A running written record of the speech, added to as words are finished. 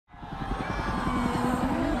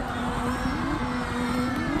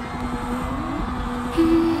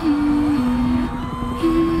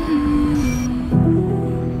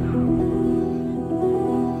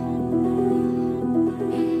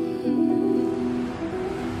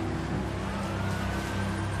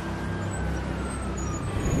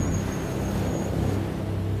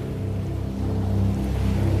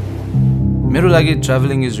मेरो लागि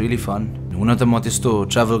traveling is really fun. हुन त म त्यस्तो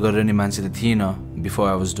travel गरेर नि मान्छे त थिएन before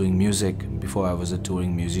I was doing music, before I was a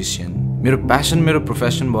touring musician. मेरो passion मेरो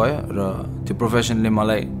profession भयो र त्यो profession ले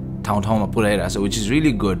मलाई ठाउँ ठाउँमा पुर्याइरहेछ, which is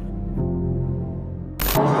really good.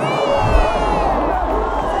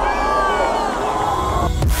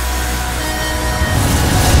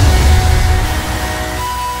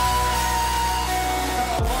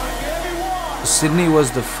 Sydney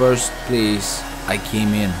was the first place I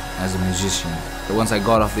came in as a musician. So once I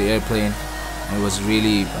got off the airplane, it was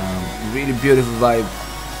really beautiful vibe.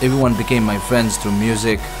 Everyone became my friends through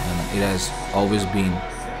music, and it has always been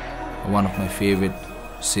one of my favorite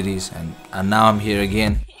cities. And now I'm here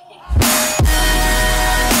again.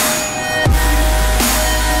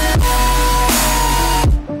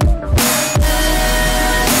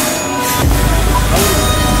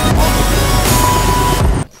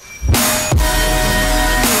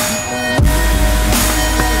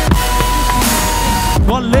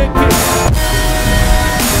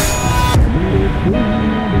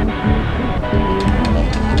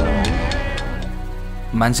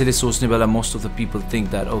 मान्छेले सोच्ने बेला most of the people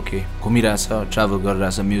think that okay घुमिरहेछ travel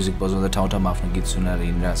गरिरहेछ music बजाउँदा ठाउँ ठाउँमा आफ्नो गीत सुनाएर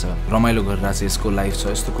हिँडिरहेछ रमाइलो गरिरहेछ यसको लाइफ छ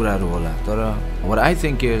यस्तो कुराहरू होला तर what I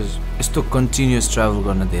think is यस्तो continuous travel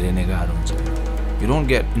गर्न धेरै नै गाह्रो हुन्छ. You don't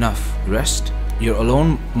get enough rest. You're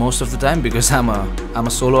alone most of the time because I'm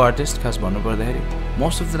a solo artist. खास भन्नु पर्दाखेरि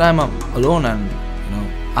most of the time I'm alone and you know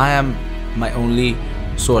I am my only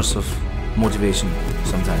source of motivation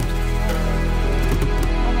sometimes.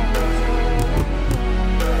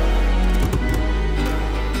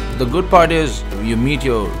 The good part is you meet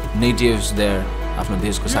your natives there आफ्नो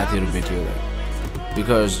देशको साथीहरू भेट्यो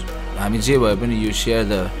because हामी जे भए पनि you share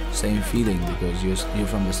the same feeling because you're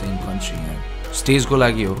from the same country. Stage को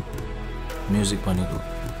लागि हो music भनेको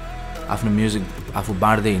आफ्नो music आफू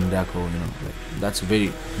बाँड्दै हिँडिरहेको you know like, that's a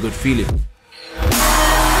very good feeling.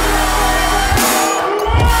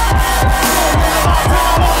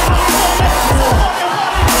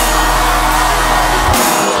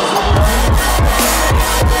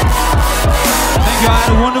 You had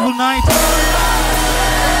a wonderful night.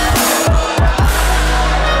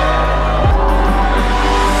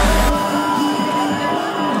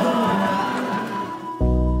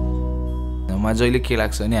 मलाई जहिले के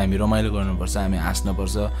लाग्छ नि हामी रमाइलो गर्नुपर्छ हामी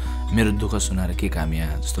हाँस्नुपर्छ मेरो दुःख सुनाएर के काम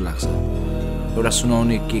यहाँ जस्तो लाग्छ एउटा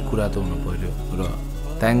सुनाउने के कुरा त हुनु पर्यो र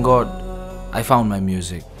thank God I found my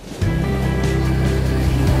music.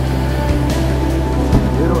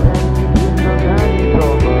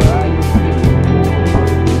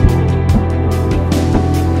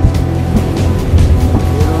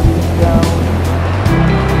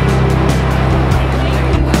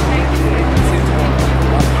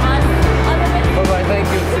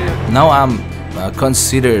 Now I'm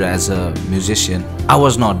considered as a musician. I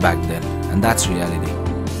was not back then, and that's reality.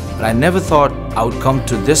 But I never thought I would come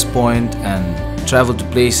to this point and travel to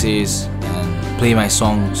places and play my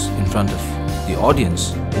songs in front of the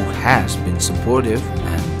audience who has been supportive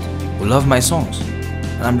and who love my songs.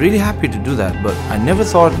 And I'm really happy to do that, but I never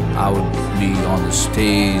thought I would be on the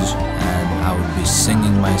stage and I would be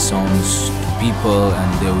singing my songs to people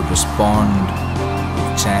and they would respond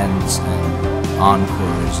with chants and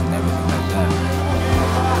encores and everything like that.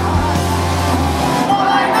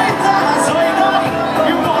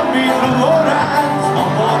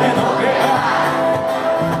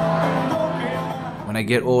 When I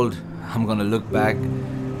get old, I'm gonna look back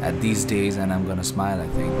at these days and I'm gonna smile, I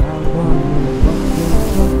think.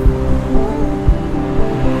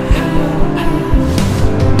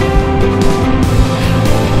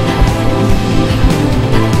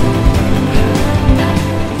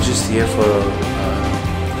 Just here for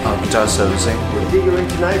guitar servicing. Do your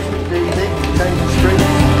intonations, do you think? Change the strings?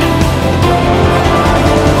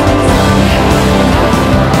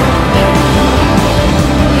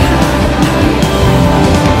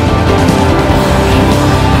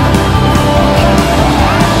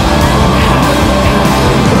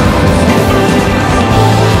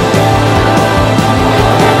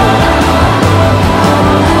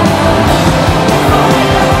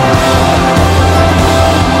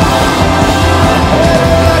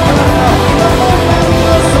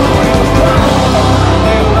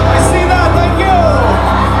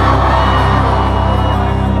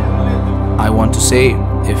 Say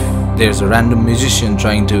if there's a random musician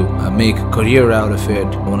trying to make a career out of it,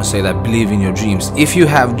 I want to say that believe in your dreams. If you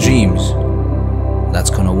have dreams, that's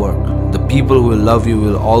gonna work. The people who will love you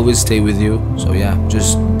will always stay with you. So yeah,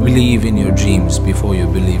 just believe in your dreams before you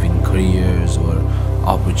believe in careers or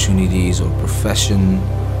opportunities or profession.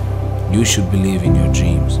 You should believe in your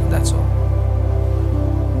dreams, that's all.